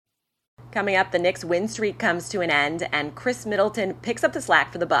Coming up, the Knicks win streak comes to an end, and Chris Middleton picks up the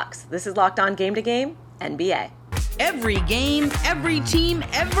slack for the Bucks. This is Locked On Game to Game, NBA. Every game, every team,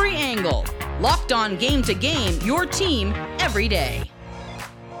 every angle. Locked On Game to Game, your team every day.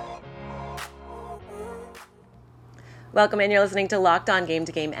 Welcome in. You're listening to Locked On Game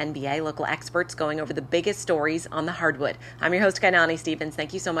to Game NBA, local experts going over the biggest stories on the hardwood. I'm your host, Kainani Stevens.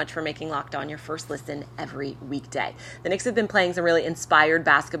 Thank you so much for making Locked On your first listen every weekday. The Knicks have been playing some really inspired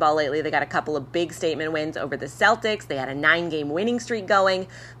basketball lately. They got a couple of big statement wins over the Celtics. They had a 9-game winning streak going,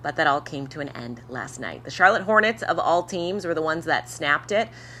 but that all came to an end last night. The Charlotte Hornets, of all teams, were the ones that snapped it.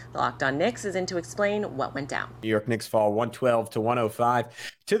 The Locked On Knicks is in to explain what went down. New York Knicks fall 112-105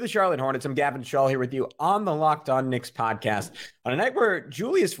 to the Charlotte Hornets. I'm Gavin Shaw here with you on the Locked On Knicks podcast on a night where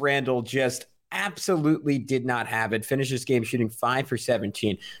Julius Randle just absolutely did not have it. Finished this game shooting 5 for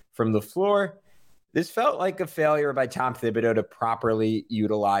 17 from the floor. This felt like a failure by Tom Thibodeau to properly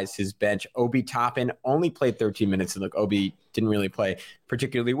utilize his bench. Obi Toppin only played 13 minutes. And look, Obi didn't really play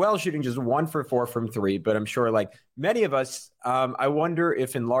particularly well, shooting just 1 for 4 from 3. But I'm sure, like many of us, I wonder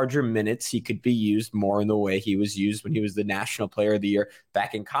if in larger minutes he could be used more in the way he was used when he was the National Player of the Year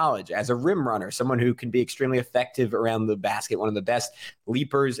back in college as a rim runner, someone who can be extremely effective around the basket, one of the best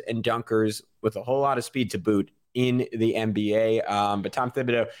leapers and dunkers with a whole lot of speed to boot in the NBA. But Tom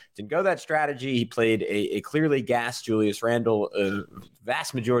Thibodeau didn't go that strategy. He played a clearly gassed Julius Randle a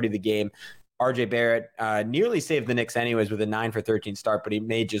vast majority of the game. RJ Barrett nearly saved the Knicks anyways with a 9 for 13 start, but he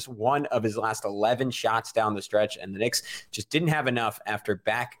made just one of his last 11 shots down the stretch, and the Knicks just didn't have enough after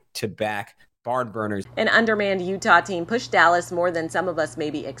back-to-back barn burners. An undermanned Utah team pushed Dallas more than some of us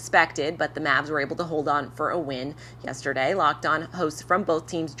maybe expected, but the Mavs were able to hold on for a win yesterday. Locked On hosts from both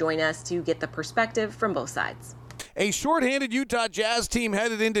teams join us to get the perspective from both sides. A shorthanded Utah Jazz team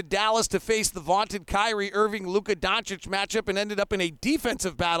headed into Dallas to face the vaunted Kyrie Irving-Luka Doncic matchup and ended up in a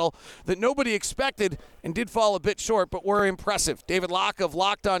defensive battle that nobody expected and did fall a bit short, but were impressive. David Locke of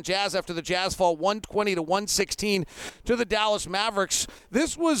Locked On Jazz after the Jazz fall 120-116 to the Dallas Mavericks.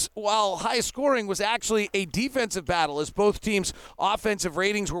 This was, while high scoring, was actually a defensive battle as both teams' offensive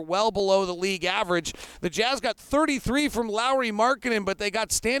ratings were well below the league average. The Jazz got 33 from Lauri Markkanen, but they got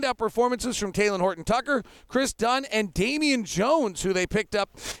standout performances from Talen Horton-Tucker, Chris Dunn, and Damian Jones, who they picked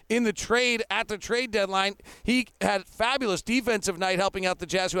up in the trade at the trade deadline. He had a fabulous defensive night helping out the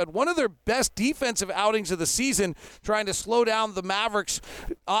Jazz, who had one of their best defensive outings of the season, trying to slow down the Mavericks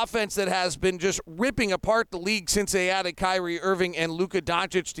offense that has been just ripping apart the league since they added Kyrie Irving and Luka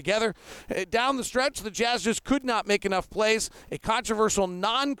Doncic together. Down the stretch, the Jazz just could not make enough plays. A controversial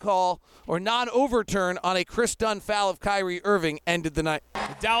non-call or non-overturn on a Chris Dunn foul of Kyrie Irving ended the night.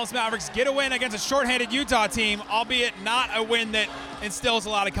 The Dallas Mavericks get a win against a shorthanded Utah team, albeit not a win that instills a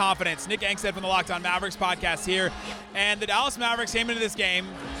lot of confidence. Nick Angstead from the Locked On Mavericks podcast here. And the Dallas Mavericks came into this game.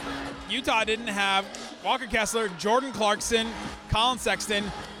 Utah didn't have Walker Kessler, Jordan Clarkson, Colin Sexton.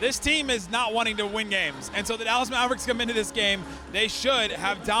 This team is not wanting to win games. And so the Dallas Mavericks come into this game. They should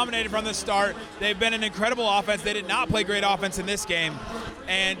have dominated from the start. They've been an incredible offense. They did not play great offense in this game.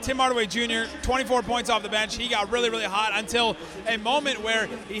 And Tim Hardaway Jr., 24 points off the bench. He got really, really hot until a moment where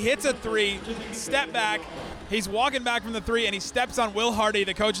he hits a three, step back. He's walking back from the three, and he steps on Will Hardy,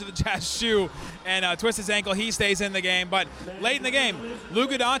 the coach of the Jazz, shoe, and twists his ankle. He stays in the game. But late in the game,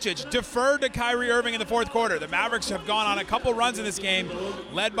 Luka Doncic deferred to Kyrie Irving in the fourth quarter. The Mavericks have gone on a couple runs in this game,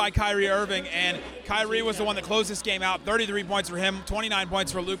 led by Kyrie Irving, and Kyrie was the one that closed this game out. 33 points for him, 29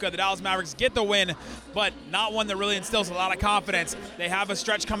 points for Luka. The Dallas Mavericks get the win, but not one that really instills a lot of confidence. They have a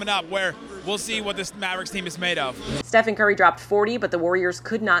stretch coming up where we'll see what this Mavericks team is made of. Stephen Curry dropped 40, but the Warriors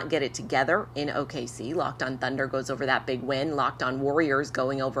could not get it together in OKC. Locked On Thunder goes over that big win. Locked On Warriors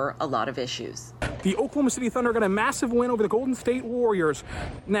going over a lot of issues. The Oklahoma City Thunder got a massive win over the Golden State Warriors.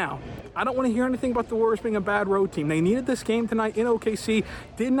 Now, I don't want to hear anything about the Warriors being a bad road team. They needed this game tonight in OKC,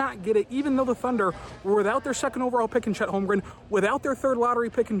 did not get it, even though the Thunder were without their second overall pick in Chet Holmgren, without their third lottery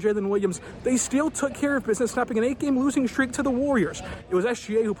pick in Jalen Williams. They still took care of business, snapping an 8-game losing streak to the Warriors. It was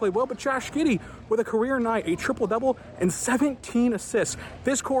SGA who played well, but Josh Giddey with a career night, a triple-double, and 17 assists.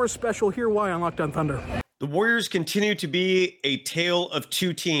 This core is special. Hear why on Locked On Thunder. The Warriors continue to be a tale of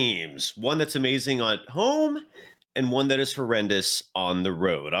two teams, one that's amazing at home and one that is horrendous on the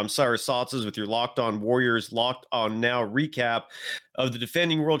road. I'm Cyrus Saatsaz with your Locked On Warriors, Locked On Now recap of the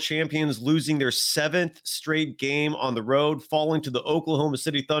defending world champions losing their 7th straight game on the road, falling to the Oklahoma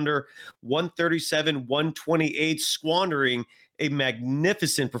City Thunder 137-128, squandering a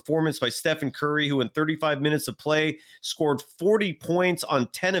magnificent performance by Stephen Curry, who in 35 minutes of play scored 40 points on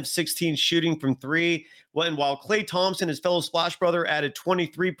 10 of 16 shooting from three. And while Klay Thompson, his fellow Splash brother, added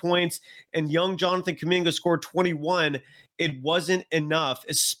 23 points, and young Jonathan Kuminga scored 21, it wasn't enough,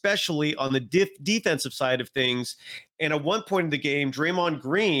 especially on the defensive side of things. And at one point in the game, Draymond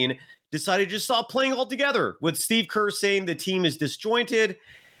Green decided to just stop playing altogether, with Steve Kerr saying the team is disjointed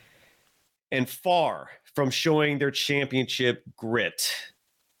and far from showing their championship grit.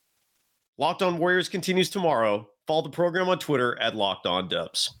 Locked On Warriors continues tomorrow. Follow the program on Twitter at Locked On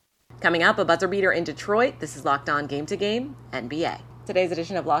Dubs. Coming up, a buzzer beater in Detroit. This is Locked On Game to Game NBA. Today's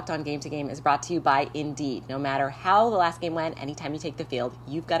edition of Locked On Game to Game is brought to you by Indeed. No matter how the last game went, anytime you take the field,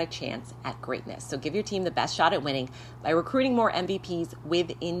 you've got a chance at greatness. So give your team the best shot at winning by recruiting more MVPs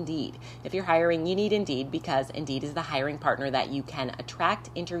with Indeed. If you're hiring, you need Indeed, because Indeed is the hiring partner that you can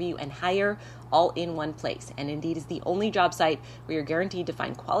attract, interview, and hire all in one place. And Indeed is the only job site where you're guaranteed to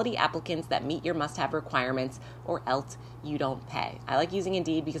find quality applicants that meet your must-have requirements, or else you don't pay. I like using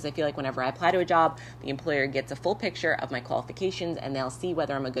Indeed because I feel like whenever I apply to a job, the employer gets a full picture of my qualifications, and they'll see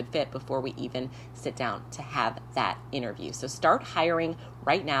whether I'm a good fit before we even sit down to have that interview. So start hiring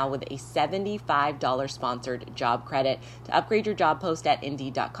right now with a $75 sponsored job credit to upgrade your job post at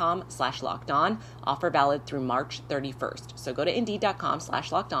Indeed.com/lockedon. Offer valid through March 31st. So go to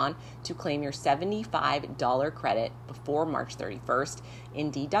Indeed.com/lockedon to claim your $75 credit before March 31st.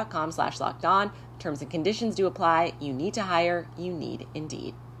 Indeed.com/lockedon. Terms and conditions do apply. You need to hire. You need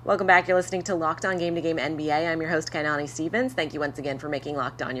Indeed. Welcome back. You're listening to Locked On Game to Game NBA. I'm your host, Kainani Stevens. Thank you once again for making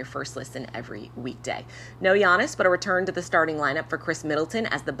Locked On your first listen every weekday. No Giannis, but a return to the starting lineup for Chris Middleton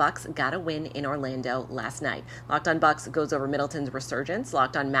as the Bucks got a win in Orlando last night. Locked On Bucks goes over Middleton's resurgence.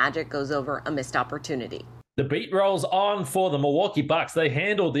 Locked On Magic goes over a missed opportunity. The beat rolls on for the Milwaukee Bucks. They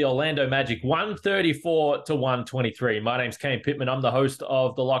handled the Orlando Magic 134-123. My name's Kane Pittman. I'm the host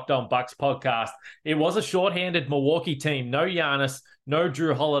of the Locked On Bucks podcast. It was a shorthanded Milwaukee team. No Giannis, no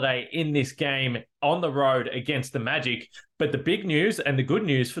Drew Holiday in this game on the road against the Magic. But the big news and the good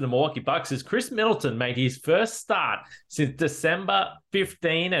news for the Milwaukee Bucks is Chris Middleton made his first start since December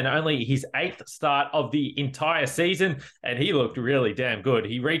 15 and only his 8th start of the entire season. And he looked really damn good.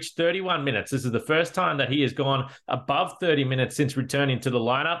 He reached 31 minutes. This is the first time that he has gone above 30 minutes since returning to the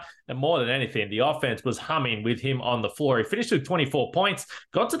lineup. And more than anything, the offense was humming with him on the floor. He finished with 24 points,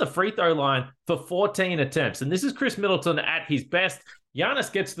 got to the free throw line for 14 attempts. And this is Chris Middleton at his best.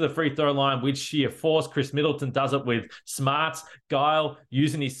 Giannis gets to the free throw line with sheer force. Chris Middleton does it with smarts, guile,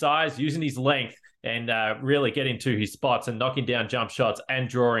 using his size, using his length, and really getting to his spots and knocking down jump shots and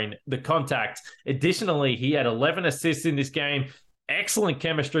drawing the contact. Additionally, he had 11 assists in this game. Excellent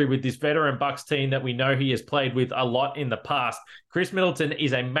chemistry with this veteran Bucks team that we know he has played with a lot in the past. Chris Middleton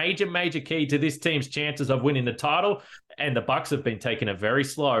is a major, major key to this team's chances of winning the title, and the Bucks have been taking it very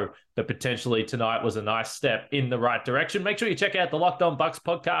slow, but potentially tonight was a nice step in the right direction. Make sure you check out the Locked On Bucks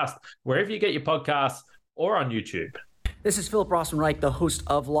podcast, wherever you get your podcasts, or on YouTube. This is Philip Rossman-Reich, the host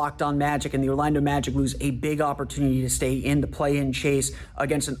of Locked On Magic, and the Orlando Magic lose a big opportunity to stay in the play-in chase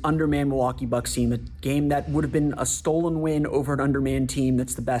against an undermanned Milwaukee Bucks team, a game that would have been a stolen win over an undermanned team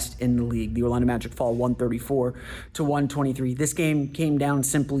that's the best in the league. The Orlando Magic fall 134-123. This game came down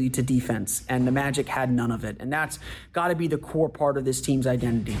simply to defense, and the Magic had none of it, and that's got to be the core part of this team's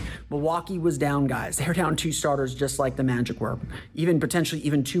identity. Milwaukee was down, guys. They're down 2 starters just like the Magic were, potentially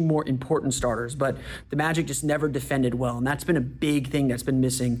 2 more important starters, but the Magic just never defended well. And that's been a big thing that's been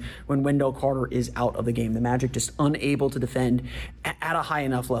missing when Wendell Carter is out of the game. The Magic just unable to defend at a high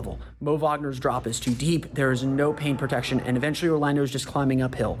enough level. Mo Wagner's drop is too deep. There is no paint protection. And eventually Orlando's just climbing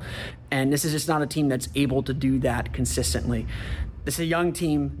uphill. And this is just not a team that's able to do that consistently. This is a young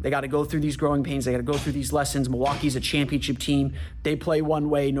team. They got to go through these growing pains. They got to go through these lessons. Milwaukee's a championship team. They play one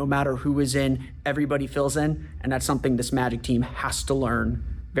way no matter who is in. Everybody fills in. And that's something this Magic team has to learn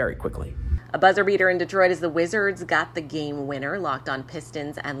very quickly. A buzzer beater in Detroit as the Wizards got the game winner. Locked On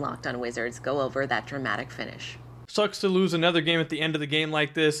Pistons and Locked On Wizards go over that dramatic finish. Sucks to lose another game at the end of the game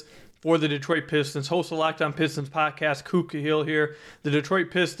like this for the Detroit Pistons. Host of Locked On Pistons podcast, Coop Cahill here. The Detroit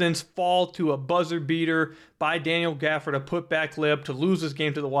Pistons fall to a buzzer beater by Daniel Gafford, a putback layup to lose this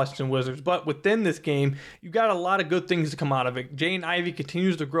game to the Washington Wizards. But within this game, you got a lot of good things to come out of it. Jaden Ivey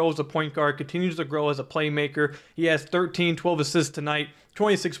continues to grow as a point guard, continues to grow as a playmaker. He has 12 assists tonight.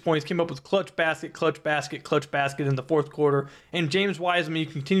 26 points, came up with clutch basket in the fourth quarter. And James Wiseman, you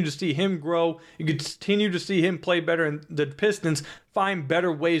continue to see him grow. You continue to see him play better, and the Pistons find better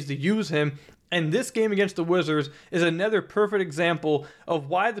ways to use him. And this game against the Wizards is another perfect example of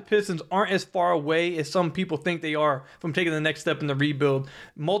why the Pistons aren't as far away as some people think they are from taking the next step in the rebuild.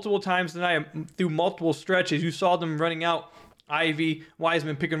 Multiple times tonight, through multiple stretches, you saw them running out Ivy,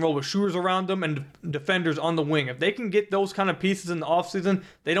 Wiseman pick and roll with shooters around them and defenders on the wing. If they can get those kind of pieces in the offseason,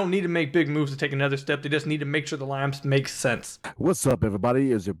 they don't need to make big moves to take another step. They just need to make sure the lineups make sense. What's up,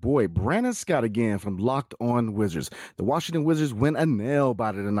 everybody? It's your boy Brandon Scott again from Locked On Wizards. The Washington Wizards win a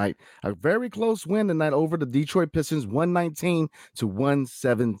nail-biter tonight. A very close win tonight over the Detroit Pistons,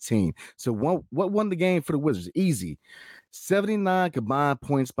 119-117. So what won the game for the Wizards? Easy. 79 combined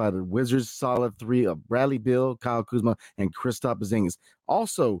points by the Wizards, solid three of Bradley Beal, Kyle Kuzma, and Kristaps Porzingis.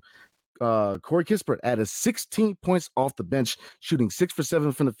 Also, Corey Kispert added 16 points off the bench, shooting 6 for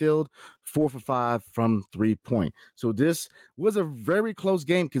 7 from the field, 4 for 5 from 3-point. So this was a very close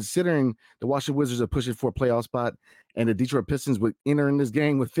game considering the Washington Wizards are pushing for a playoff spot and the Detroit Pistons would enter in this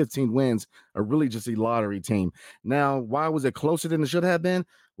game with 15 wins, are really just a lottery team. Now, why was it closer than it should have been?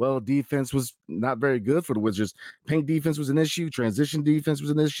 Well, defense was not very good for the Wizards. Paint defense was an issue, transition defense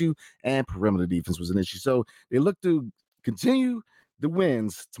was an issue, and perimeter defense was an issue. So they look to continue the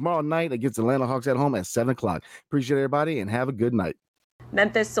wins tomorrow night against the Atlanta Hawks at home at 7 o'clock. Appreciate everybody and have a good night.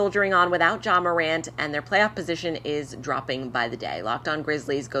 Memphis soldiering on without Ja Morant, and their playoff position is dropping by the day. Locked On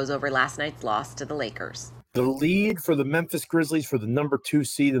Grizzlies goes over last night's loss to the Lakers. The lead for the Memphis Grizzlies for the number 2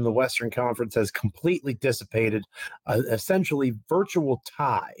 seed in the Western Conference has completely dissipated. Essentially virtual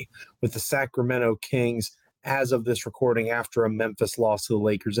tie with the Sacramento Kings as of this recording after a Memphis loss to the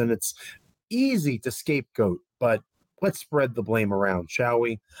Lakers. And it's easy to scapegoat, but let's spread the blame around, shall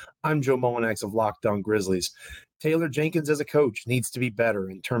we? I'm Joe Mullinax of Locked On Grizzlies. Taylor Jenkins as a coach needs to be better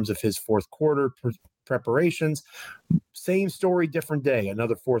in terms of his fourth quarter preparations. Same story, different day.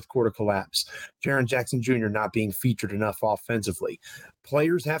 Another fourth quarter collapse. Jaren Jackson Jr. not being featured enough offensively.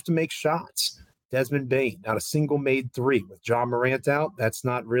 Players have to make shots. Desmond Bane, not a single made three. With Ja Morant out, that's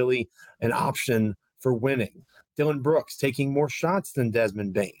not really an option for winning. Dylan Brooks taking more shots than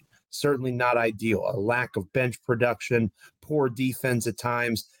Desmond Bane. Certainly not ideal. A lack of bench production, poor defense at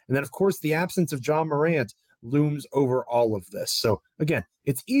times. And then, of course, the absence of Ja Morant looms over all of this. So again,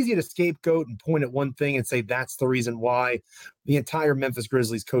 it's easy to scapegoat and point at one thing and say that's the reason why. The entire Memphis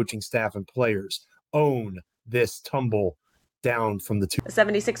Grizzlies coaching staff and players own this tumble down from the 2. The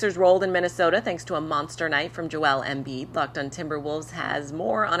 76ers rolled in Minnesota thanks to a monster night from Joel Embiid. Locked On Timberwolves has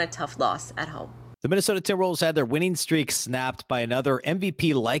more on a tough loss at home. The Minnesota Timberwolves had their winning streak snapped by another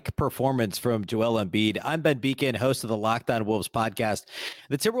MVP-like performance from Joel Embiid. I'm Ben Beacon, host of the Locked On Wolves podcast.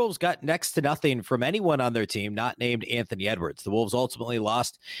 The Timberwolves got next to nothing from anyone on their team not named Anthony Edwards. The Wolves ultimately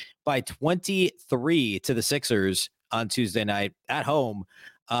lost by 23 to the Sixers on Tuesday night at home.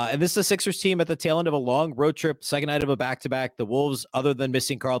 And this is a Sixers team at the tail end of a long road trip, second night of a back-to-back. The Wolves, other than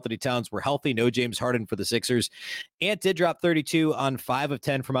missing Karl-Anthony Towns, were healthy. No James Harden for the Sixers. Ant did drop 32 on 5 of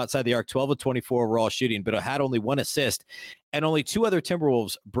 10 from outside the arc, 12 of 24 overall shooting, but had only 1 assist, and only 2 other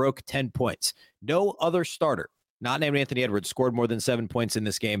Timberwolves broke 10 points. No other starter, not named Anthony Edwards, scored more than 7 points in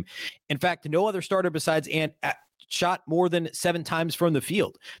this game. In fact, no other starter besides Ant shot more than 7 times from the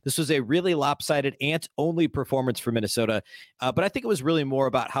field. This was a really lopsided Ant-only performance for Minnesota, but I think it was really more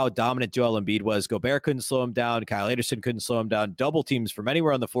about how dominant Joel Embiid was. Gobert couldn't slow him down. Kyle Anderson couldn't slow him down. Double teams from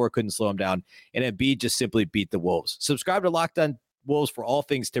anywhere on the floor couldn't slow him down, and Embiid just simply beat the Wolves. Subscribe to Locked On Wolves for all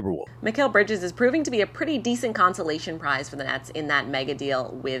things Timberwolves. Mikal Bridges is proving to be a pretty decent consolation prize for the Nets in that mega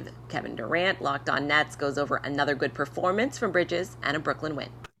deal with Kevin Durant. Locked On Nets goes over another good performance from Bridges and a Brooklyn win.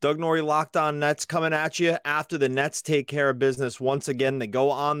 Doug Norrie, Locked On Nets, coming at you after the Nets take care of business once again. They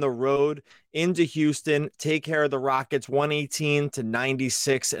go on the road into Houston, take care of the Rockets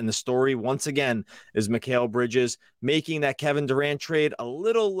 118-96. And the story, once again, is Mikal Bridges making that Kevin Durant trade a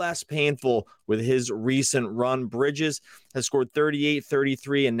little less painful with his recent run. Bridges has scored 38,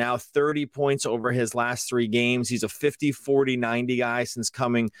 33, and now 30 points over his last 3 games. He's a 50, 40, 90 guy since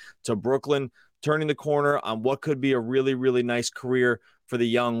coming to Brooklyn, turning the corner on what could be a really, really nice career for the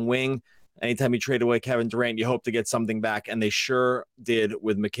young wing. Anytime you trade away Kevin Durant, you hope to get something back, and they sure did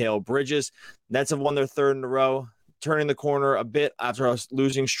with Mikal Bridges. Nets have won their 3rd in a row, turning the corner a bit after a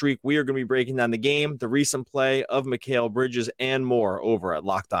losing streak. We are going to be breaking down the game, the recent play of Mikal Bridges, and more over at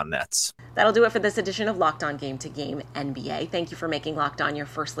Locked On Nets. That'll do it for this edition of Locked On Game to Game NBA. Thank you for making Locked On your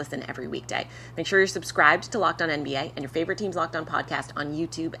first listen every weekday. Make sure you're subscribed to Locked On NBA and your favorite team's Locked On podcast on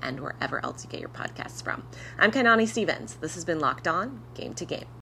YouTube and wherever else you get your podcasts from. I'm Kainani Stevens. This has been Locked On Game to Game.